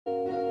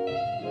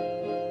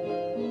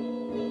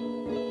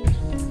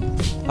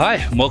Hi,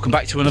 and welcome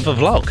back to another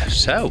vlog.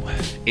 So,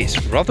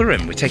 it's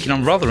Rotherham. We're taking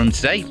on Rotherham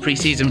today,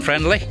 pre-season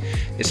friendly.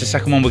 It's the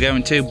second one we're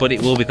going to, but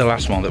it will be the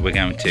last one that we're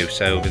going to.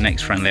 So the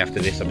next friendly after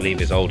this, I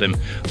believe, is Oldham,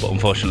 but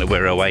unfortunately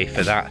we're away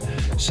for that.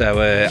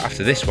 So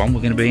after this one,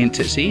 we're going to be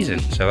into season.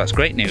 So that's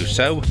great news.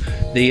 So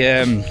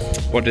the,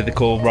 what do they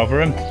call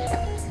Rotherham?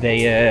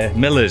 The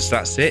Millers,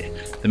 that's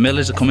it. The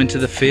Millers are coming to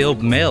the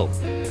Field Mill.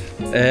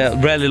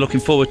 Really looking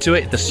forward to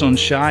it. The sun's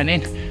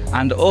shining.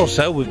 And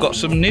also, we've got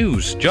some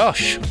news.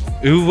 Josh,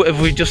 who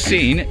have we just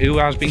seen? Who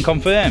has been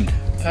confirmed?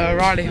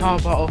 Riley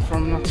Harbottle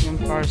from Nottingham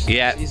Forest.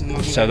 Yeah,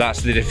 so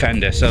that's the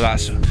defender. So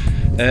that's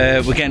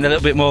we're getting a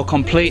little bit more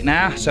complete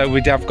now. So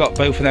we have got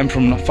both of them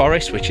from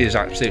Forest, which is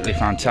absolutely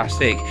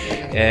fantastic.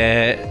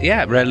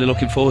 Yeah, really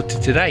looking forward to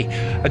today.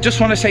 I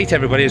just want to say to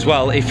everybody as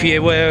well, if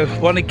you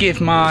want to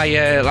give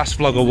my last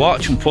vlog a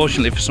watch,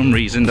 unfortunately for some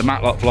reason the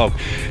Matlock vlog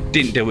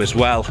didn't do as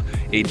well.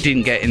 It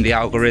didn't get in the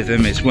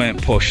algorithm, it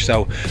weren't pushed,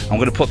 so I'm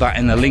going to put that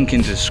in the link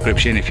in the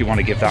description if you want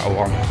to give that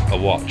a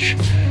watch.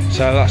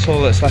 So that's all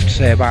that's left to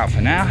say about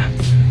for now.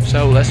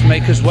 So let's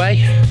make us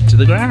way to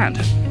the ground.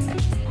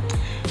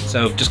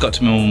 So I've just got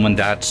to my mum and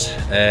dad's,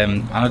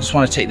 and I just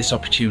want to take this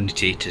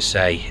opportunity to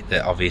say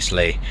that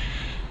obviously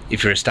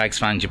if you're a Stags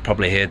fan, you've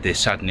probably heard the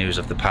sad news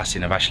of the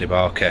passing of Ashley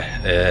Barker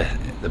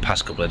the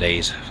past couple of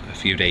days, a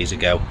few days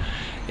ago.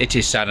 It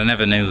is sad. I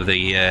never knew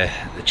the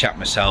chap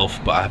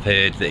myself, but I've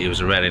heard that he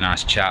was a really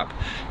nice chap.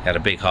 He had a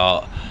big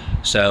heart.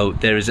 So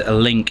there is a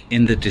link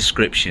in the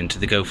description to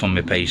the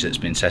GoFundMe page that's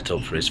been set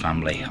up for his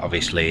family.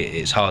 Obviously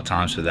it's hard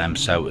times for them,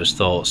 so his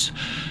thoughts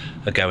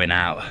are going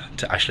out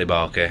to Ashley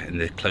Barker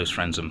and the close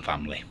friends and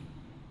family.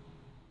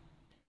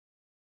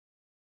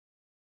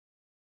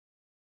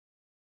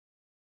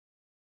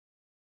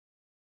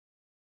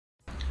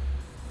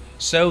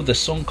 So the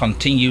sun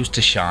continues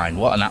to shine.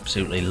 What an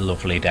absolutely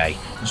lovely day.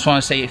 I just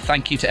want to say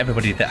thank you to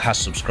everybody that has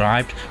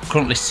subscribed. I'm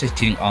currently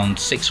sitting on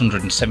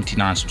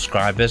 679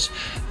 subscribers.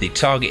 The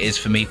target is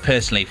for me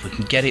personally, if we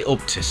can get it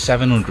up to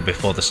 700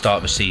 before the start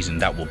of the season,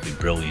 that would be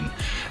brilliant.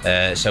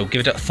 So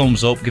give it a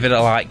thumbs up, give it a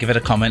like, give it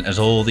a comment, as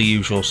all the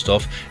usual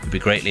stuff. It would be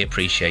greatly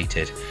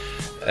appreciated.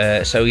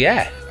 So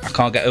yeah, I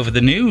can't get over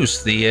the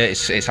news.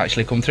 It's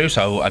actually come through,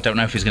 so I don't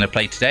know if he's going to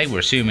play today. We're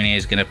assuming he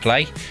is going to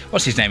play.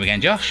 What's his name again,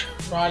 Josh?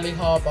 Riley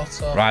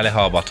Harbottle. Riley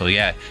Harbottle,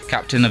 yeah.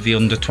 Captain of the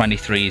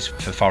under-23s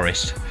for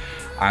Forest.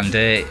 And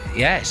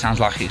yeah, it sounds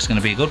like it's going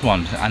to be a good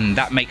one. And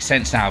that makes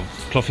sense now.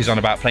 Clough is on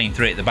about playing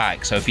three at the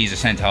back, so if he's a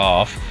centre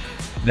half,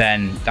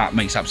 then that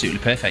makes absolutely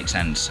perfect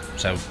sense.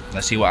 So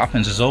let's see what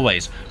happens as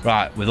always.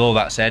 Right, with all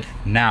that said,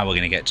 now we're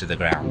going to get to the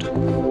ground.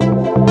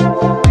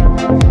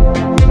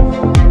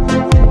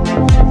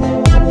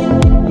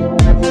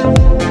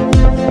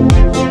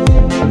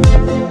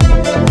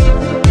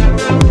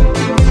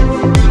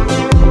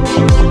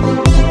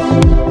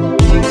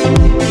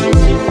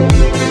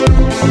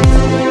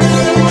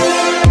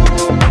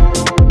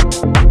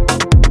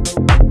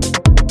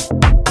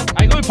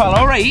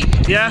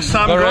 Alright? Yes,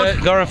 I'm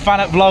good. Got a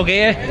fan at vlog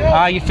here.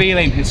 How are you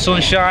feeling? It's sun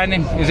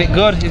shining. Is it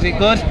good? Is it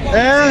good?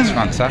 It's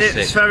fantastic.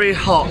 It's very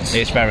hot.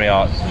 It's very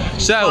hot.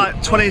 So,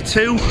 like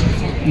 22.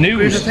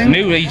 News. Have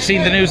you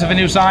seen the news of a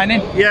new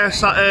signing?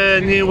 Yes,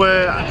 new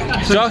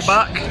Josh,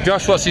 back.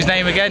 Josh, what's his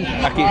name again?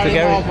 I keep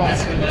forgetting.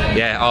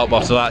 Yeah,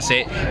 Harbottle, that's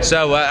it.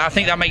 So I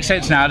think that makes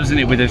sense now, doesn't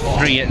it, with the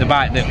three at the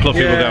back that Clough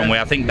were going with.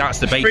 I think that's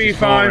the basis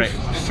for it.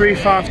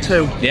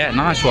 3-5-2. Yeah,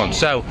 nice one.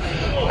 So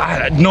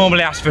I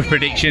normally ask for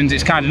predictions.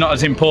 It's kind of not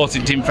as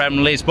important in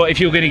friendlies, but if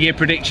you were going to give a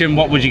prediction,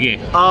 what would you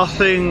give? I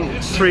think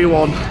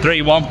 3-1.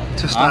 3-1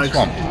 to Stags.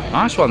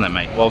 Nice one then,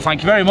 mate. Well,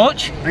 thank you very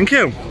much. Thank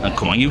you. And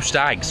come on, you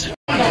Stags.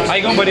 How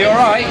you going, buddy? All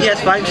right?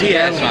 Yes, thanks.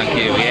 Yes, thank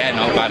you. Yeah,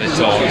 not bad at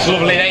all. It's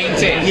lovely,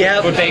 ain't it? Yeah.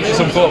 Good day for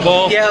some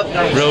football.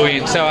 Yep.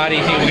 Brilliant. So how do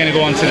you think we're going to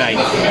go on today?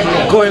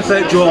 Going for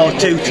a draw,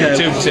 2-2.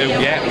 2-2,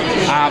 yeah.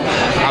 I'm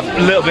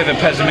a little bit of a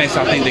pessimist.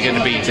 I think they're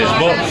going to beat us,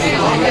 but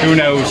who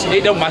knows?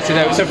 It don't matter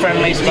though. It's a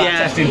friendly. It's about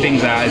testing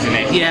things out, isn't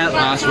it? Yeah.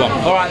 Nice one.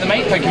 All right, then,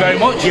 mate. Thank you very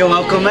much. You're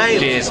welcome, mate.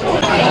 Cheers.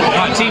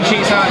 Right, team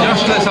sheets out,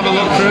 Josh. Let's have a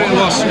look through it.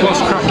 What's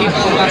cracking?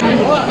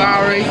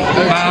 Bowery.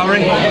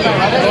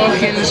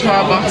 Hawkins,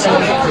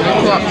 Harbottle,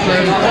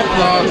 Clapton,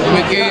 Clark,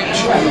 McGooch,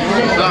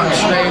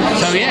 Blatchley.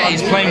 So yeah,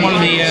 he's playing one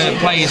of the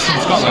players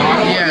from Scotland.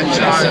 Yeah,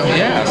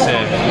 that's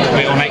a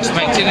bit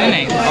unexpected, isn't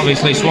it?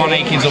 Obviously, Swan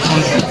Aiken's up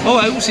front.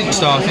 Oh, Oaks isn't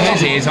starting,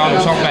 is he? He's on the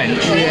top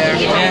bench.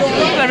 Yeah.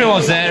 Well,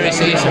 everyone's there. It's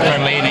a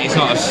friendly, and it's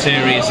not as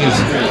serious as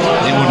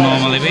it would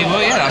normally be.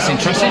 But yeah, that's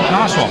interesting.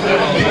 Nice one.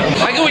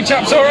 How you going,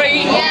 chaps? All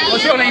right? Yeah.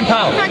 What's your name,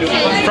 pal?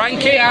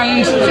 Frankie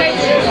and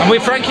we're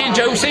Frankie and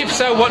Joseph.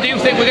 So what do you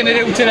think we're going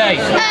to do today?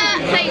 I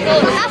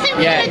think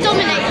we're going to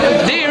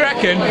dominate. Do you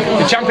reckon?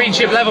 The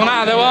championship level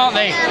now, though, aren't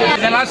they?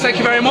 Then lads, thank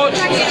you very much.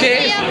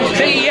 Cheers.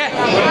 See ya.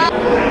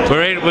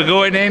 We're in. We're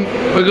going in.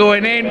 We're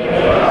going in.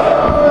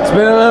 It's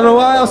been a little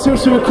while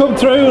since we've come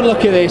through.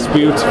 Look at this,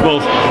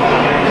 beautiful.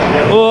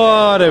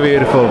 What a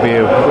beautiful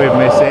view. We've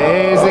missed it.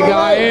 Here's the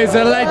guy. Here's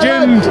a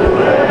legend.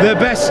 The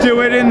best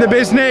steward in the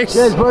business.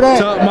 Cheers, buddy.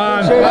 Top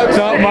man.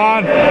 Top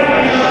man.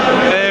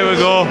 There we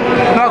go.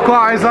 Not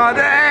quite as hard.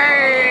 Hey!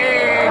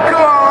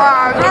 Come on,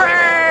 lads!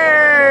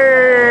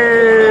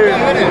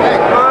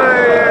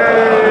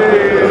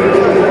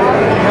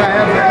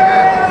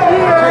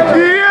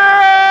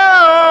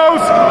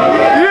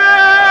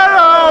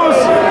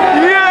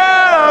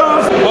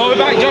 Well, we're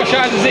back, Josh.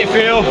 How does it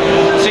feel?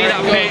 See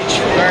that pitch?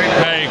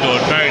 Very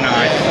good, very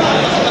nice.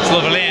 It's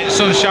lovely.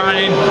 Sun's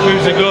shining,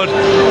 moves are good.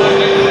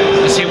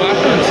 Let's see what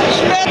happens.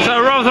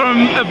 So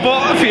Rotherham have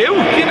bought a few.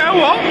 You know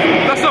what?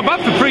 That's not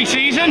bad for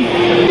pre-season.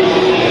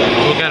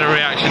 We'll get a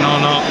reaction or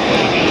not.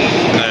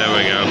 There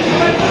we go. Oh,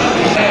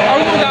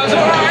 that was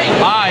alright.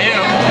 Ah,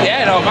 yeah.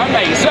 Yeah, no, man,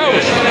 mate. So,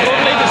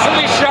 lovely. The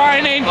sun is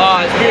shining.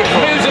 Oh, it's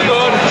beautiful. Moves are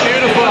good.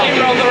 Beautiful. In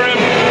Rotherham.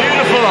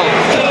 Beautiful.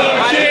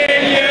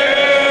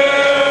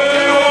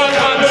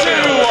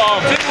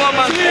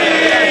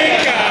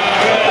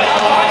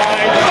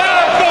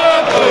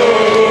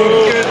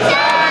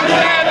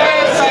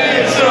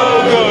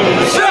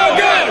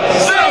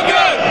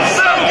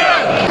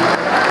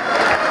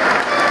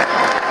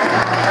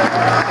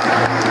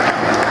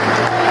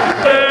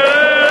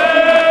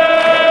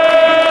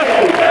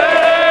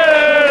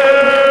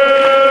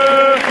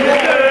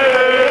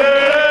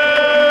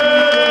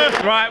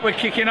 Right, we're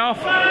kicking off.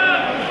 Oh,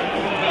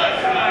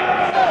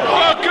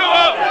 come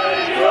on!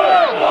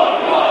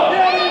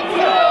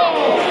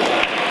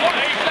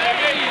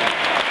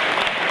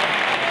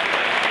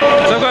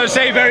 So I've got to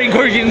say, very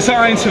encouraging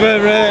signs for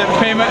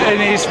him in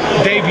his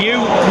debut.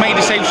 Made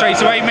the save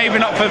straight away, maybe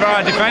not for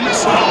our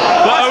defence.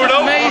 But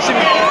amazing!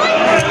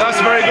 That's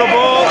a very good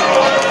ball.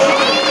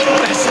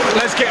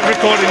 Let's get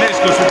recording this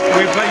because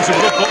we're playing some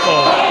good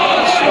football.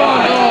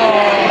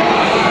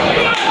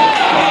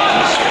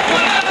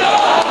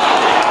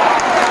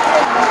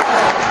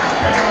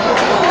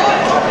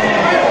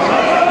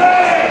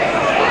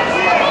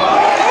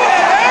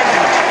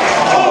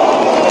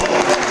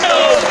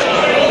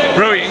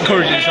 Brilliant,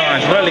 encouraging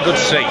signs, really good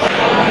to see. Into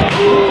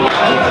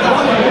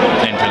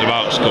the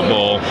box, good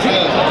ball,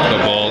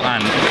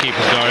 and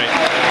keeper's got it.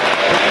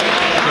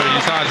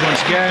 Encouraging signs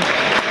once again.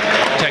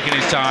 Taking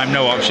his time,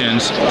 no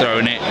options,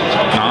 throwing it.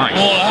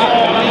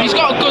 Nice. He's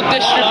got a good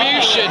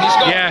distribution. He's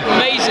got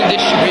amazing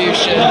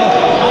distribution.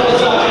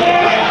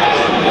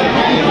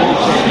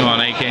 Come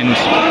on, Akins.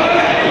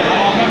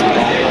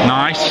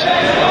 Nice.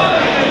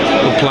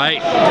 Good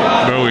play.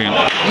 Brilliant.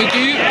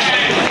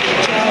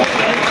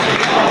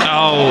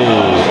 Oh,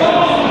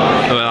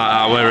 look at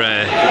that, we're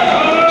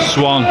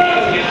Swan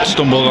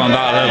stumbled on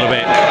that a little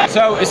bit.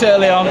 So it's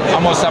early on, I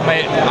must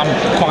admit, I'm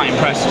quite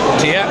impressed.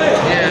 Yeah,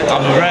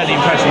 I'm really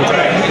impressed with him.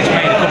 He's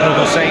made a couple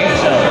of good saves.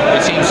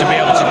 It seems to be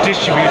able to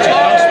distribute it,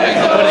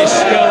 but it's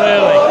still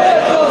early.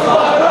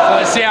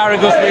 Let's see how he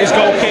goes with his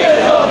goal kick.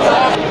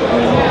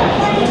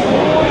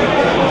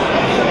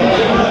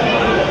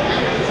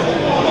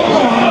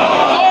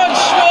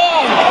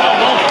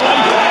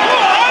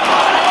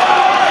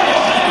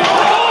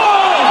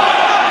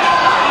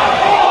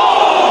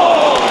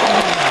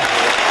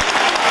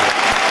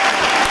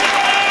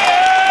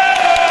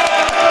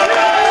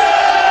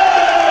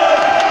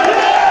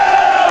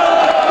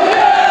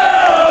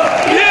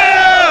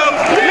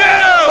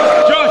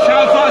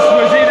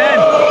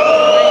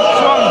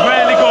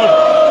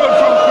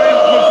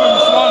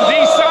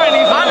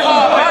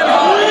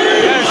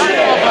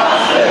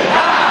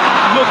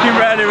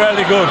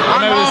 Good. I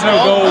know there's no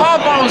goal.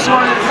 Hardball's the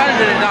one who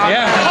defended it now.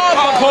 Yeah.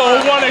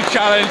 Hardball won a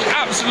challenge.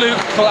 Absolute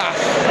class.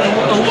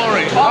 Don't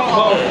worry.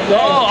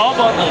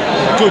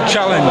 Good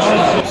challenge.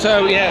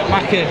 So yeah,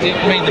 Maka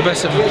made the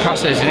best of the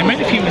passes and he made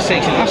a few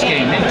mistakes in last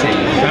game, didn't he?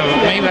 So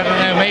maybe, I don't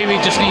know, maybe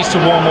he just needs to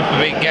warm up a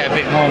bit, get a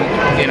bit more,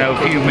 you know,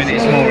 a few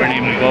minutes more in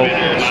him and go.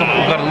 So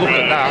we've got to look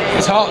at that.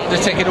 It's hot,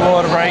 they're taking a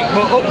water break.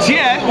 But up to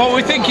you, what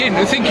we're thinking?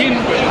 We're thinking,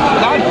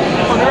 lad,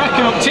 what do you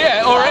reckon up to you?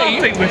 All right.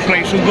 I think we've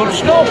played some good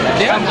stuff.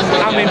 Yeah.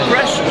 I'm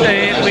impressed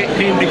with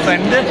team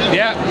defender.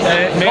 Yeah.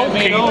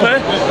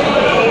 Goalkeeper.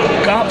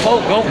 Can't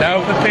fault goalkeeper.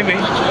 No. Pimmy.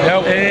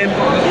 No.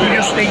 We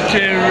just need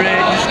to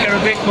just get a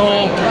bit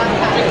more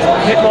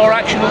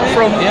action up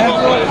front. Yeah.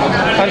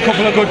 Had a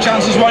couple of good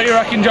chances. What do you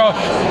reckon, Josh?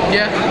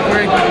 Yeah,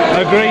 agree.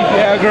 Agree?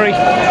 Yeah, agree.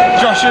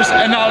 Josh's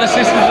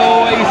analysis as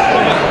always.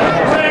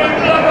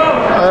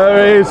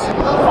 There he is.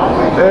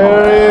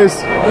 There he is.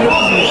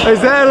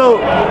 He's there,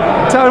 look.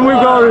 Tell him we've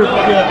got him.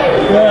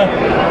 Yeah.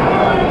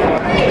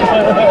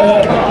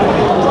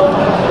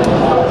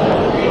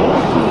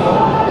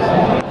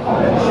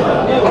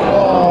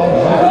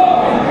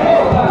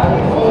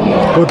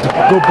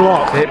 Good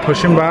block. Hit,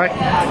 push him back.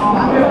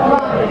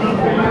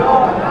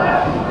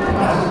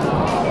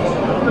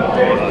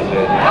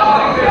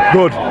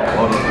 Good.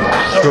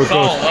 Good.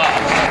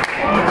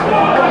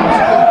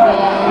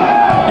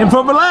 In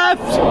from the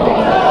left.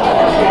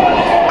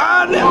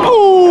 And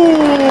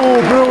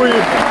ooh,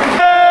 brilliant.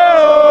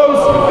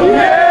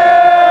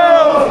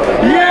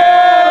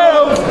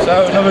 So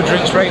another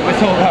drinks break. We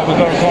thought that we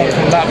got a corner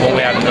from that, but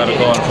we hadn't got a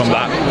corner from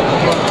that.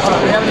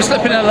 Yeah, we're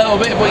slipping a little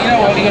bit, but you know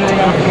what? You're going to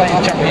remember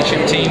playing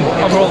championship team.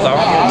 Overall, though,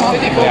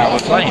 yeah,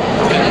 we're playing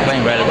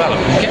really well.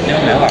 If we can get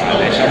down there like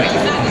this, I mean,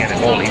 we can get a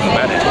goal even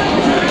better.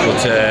 But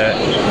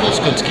it's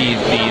good to keep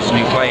these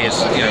new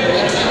players. You know,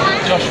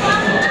 Josh,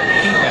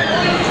 keeper.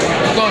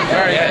 Good,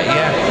 very good.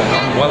 Yeah.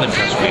 I'm well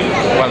impressed with you.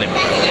 Well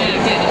impressed.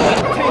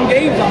 10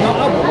 games I'm not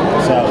having.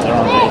 So they're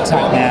on the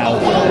attack now.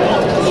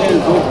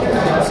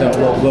 So it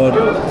look good. I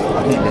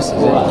think this is it.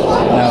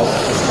 No,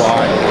 it's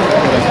wide.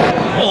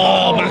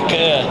 Oh,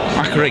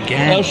 Barker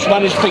again. El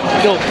Spanish picked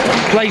it up.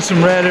 Played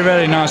some really,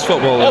 really nice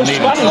football. El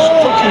Spanish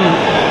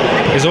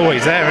fucking... He's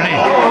always there, isn't he?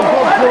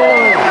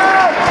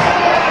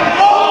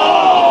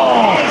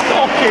 Oh,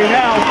 fucking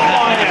hell,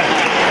 fire.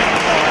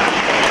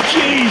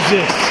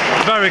 Jesus.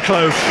 Very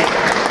close.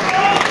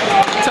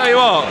 Tell you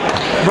what,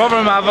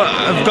 Rotherham have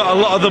got a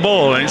lot of the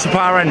ball and it's the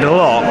power end a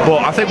lot,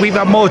 but I think we've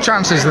had more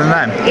chances than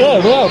them. Yeah,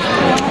 well.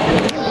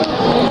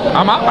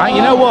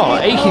 You know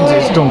what? Akins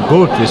has done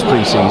good this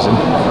pre-season.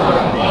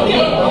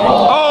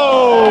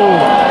 Oh,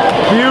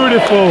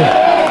 beautiful.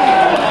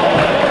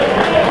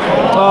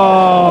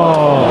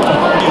 Oh,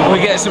 We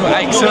get some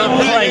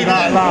excellent play like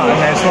that, and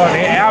that's what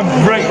I'm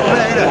very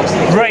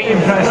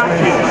impressed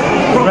with it.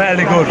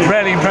 Really good,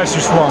 really impressed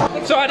with Swan.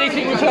 So how do you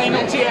think we're playing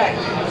up to yet?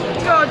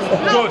 Good.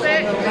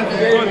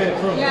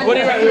 What do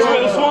you reckon to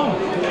the Swan?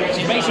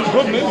 She's made some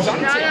good moves,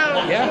 hasn't she?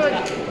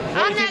 Yeah.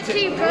 And that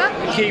keeper.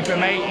 Keeper,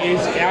 mate, is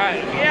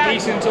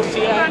decent up to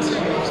yet.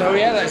 So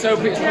yeah, let's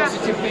hope it's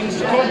positive things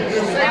to come.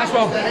 Nice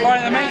one. All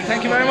right then, mate.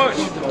 Thank you very much.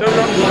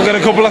 we've got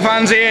a couple of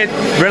fans here,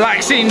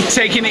 relaxing,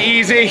 taking it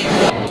easy.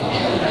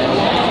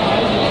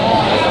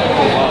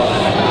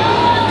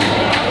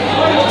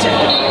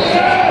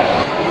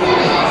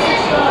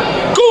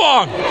 Go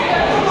on!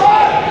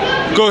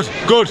 Good.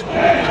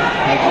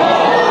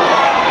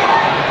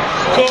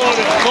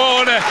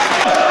 Corner.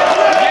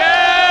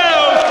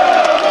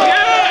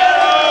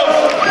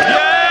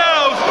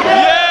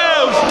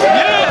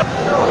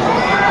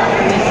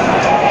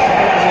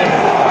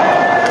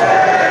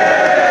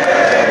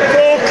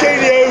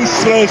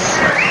 Useless.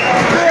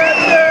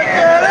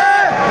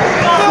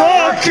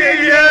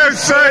 Fucking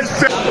useless.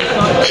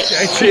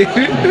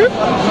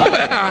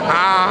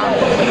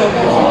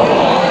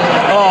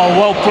 Oh,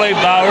 well played,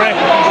 Barry.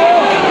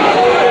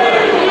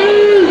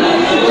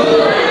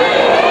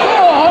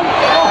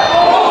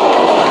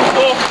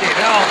 Fucking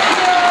hell.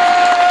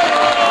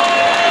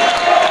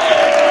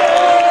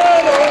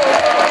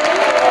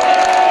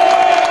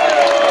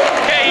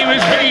 Game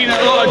has been a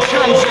lot of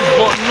chances,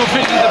 but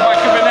nothing in the back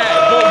of the net.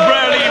 But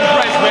really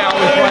impressed with how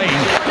we're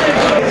playing.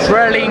 It's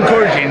really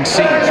encouraging to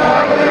see this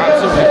play.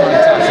 Absolutely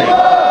fantastic.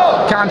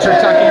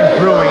 Counter-attacking,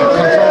 brilliant.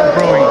 Control,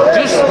 brilliant.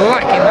 Just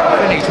lacking that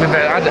finish with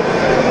it.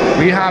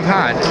 We have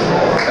had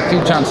a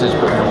few chances,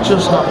 but we've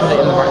just not put it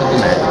in the back of the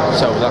net.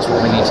 So that's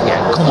what we need to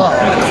get. Come on.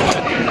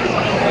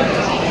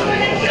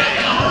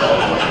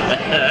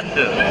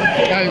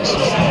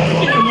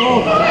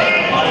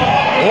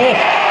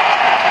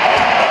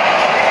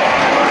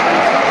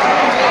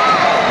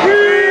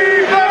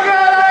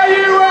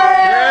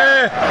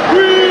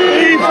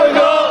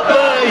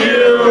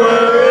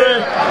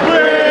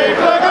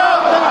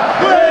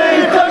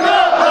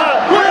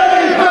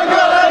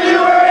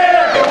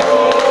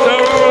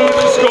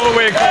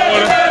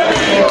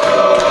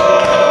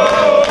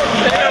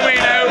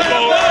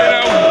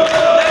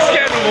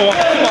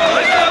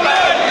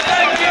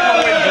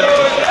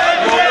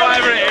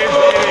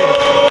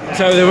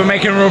 So they were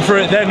making a run for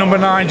it. Their number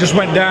 9 just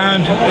went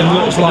down. It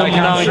looks like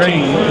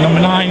hamstring. Number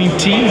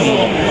 19.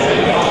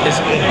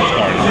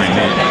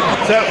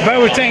 So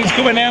Boateng's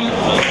coming in.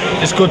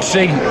 It's good to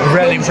see.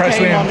 Really impressed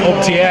with him.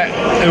 Up to yet.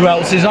 Who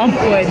else is on?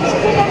 Quinn.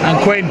 And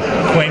Quinn.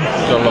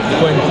 Gotta love the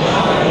Quinn.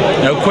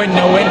 No Quinn,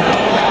 no win.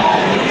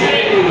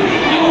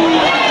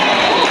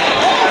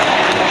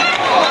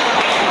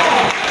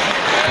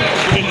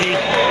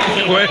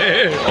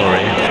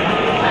 Sorry. I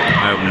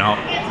hope not.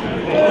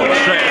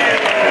 Straight.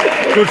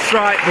 Good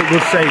strike, but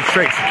good save,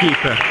 straight to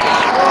keeper.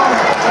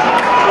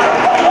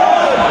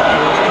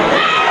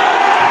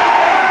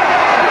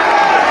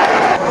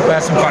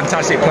 There's some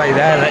fantastic play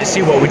there. Let's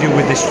see what we do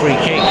with this free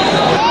kick.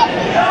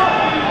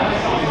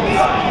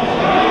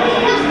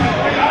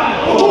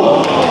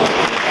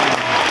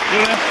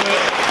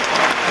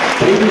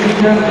 Ladies and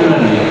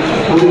gentlemen,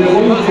 we are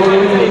waiting for a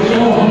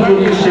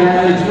 400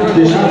 shares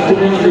this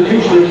afternoon. The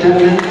official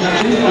attendance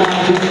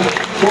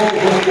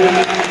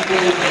 2,400.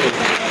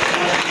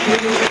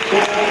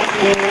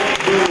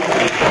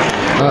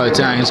 Oh,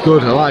 dang, it's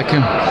good. I like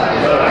him.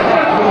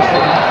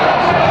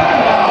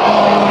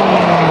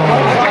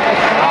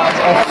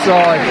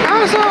 Offside.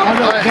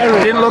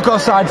 Didn't look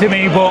offside to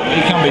me, but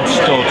he can be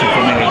distorted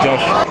from here,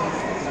 Josh.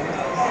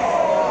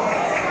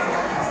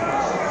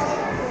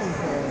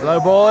 Low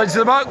ball into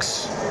the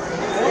box.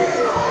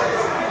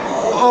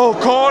 Oh,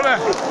 corner.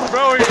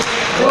 Brilliant.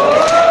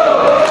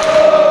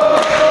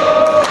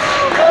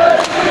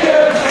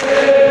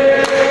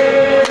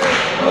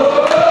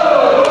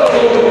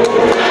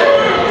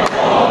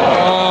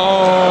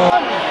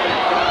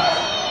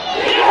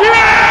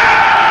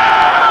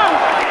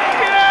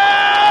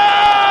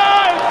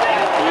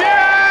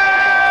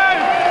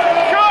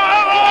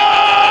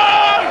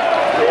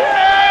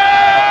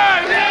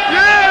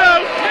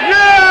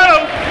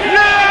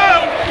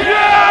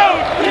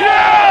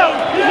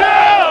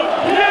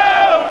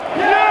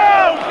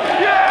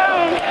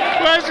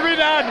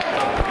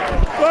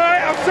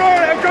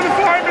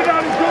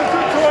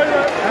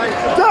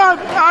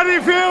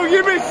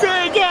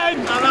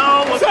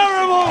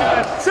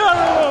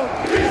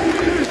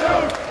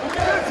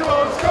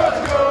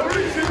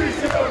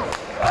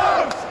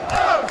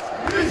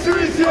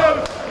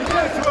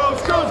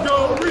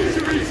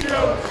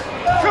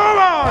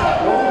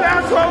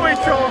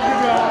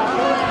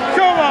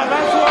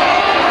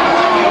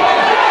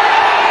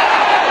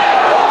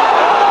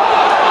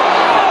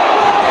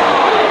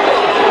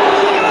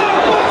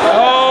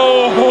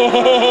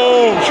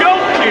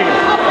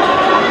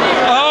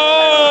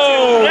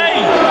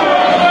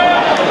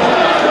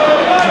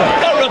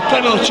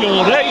 little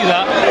chilled, eh,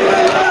 that?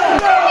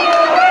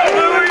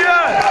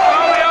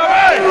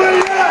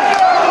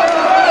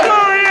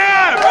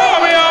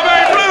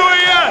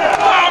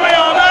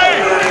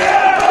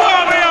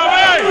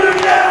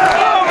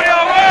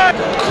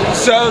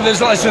 So there's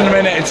less than a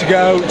minute to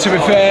go. To be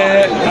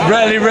fair,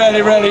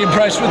 really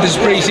impressed with this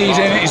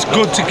pre-season. It's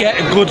good to get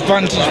a good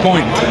vantage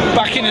point.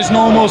 Back in his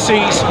normal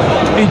seats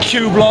in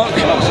Q block.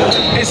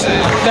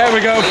 There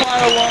we go,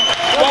 final one.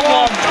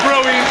 1-1,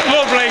 brilliant,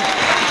 lovely.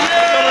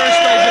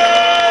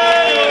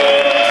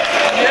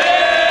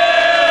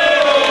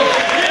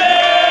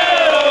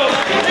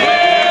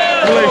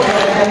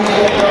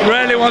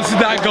 Really wanted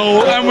that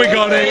goal, and we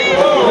got it.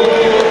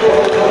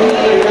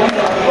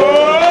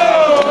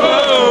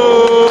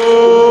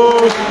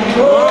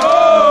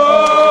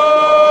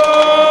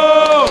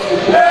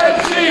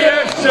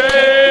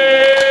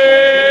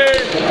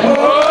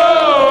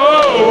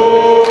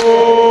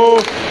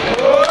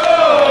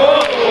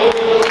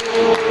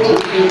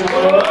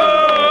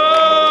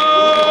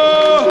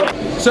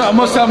 So I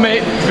must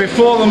admit,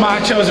 before the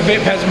match I was a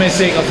bit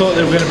pessimistic. I thought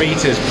they were going to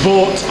beat us,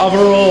 but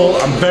overall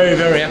I'm very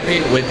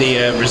happy with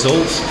the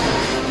results.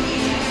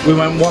 We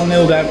went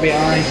 1-0 down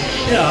behind.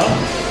 Yeah.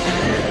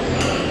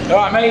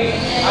 Alright mate,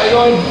 how you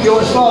going? You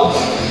want slogs?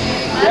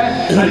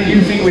 Yeah? How did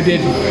you think we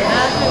did? I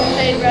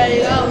think we played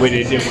really well. We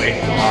did, didn't we?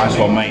 Nice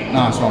one mate,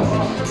 nice one.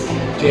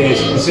 Cheers,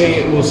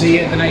 we'll see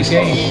you at the next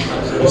game.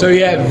 So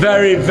yeah,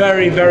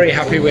 very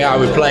happy with how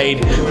we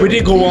played. We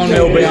did go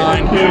 1-0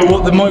 behind,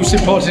 but the most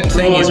important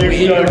thing is we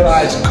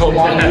realised, come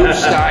on, you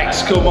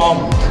Stakes, come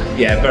on.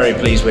 Yeah, very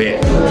pleased with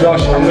it.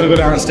 Josh, I'm going to go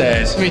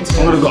downstairs. I'm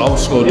going to go old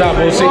school. Dad,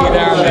 we'll see you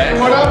down there.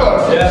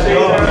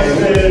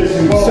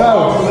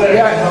 So,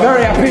 yeah,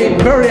 very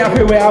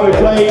happy with how we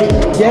played.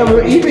 Yeah,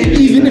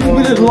 even if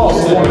we had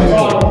lost,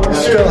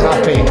 still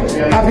happy.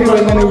 Happy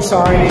with the new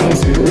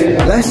signings.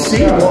 Let's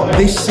see what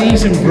this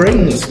season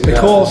brings,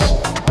 because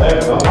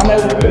I know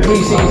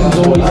pre-season's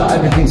always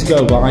everything to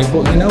go by,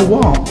 but you know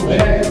what?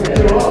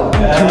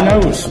 Who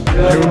knows?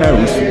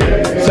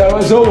 So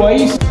as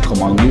always,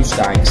 come on you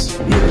Stags.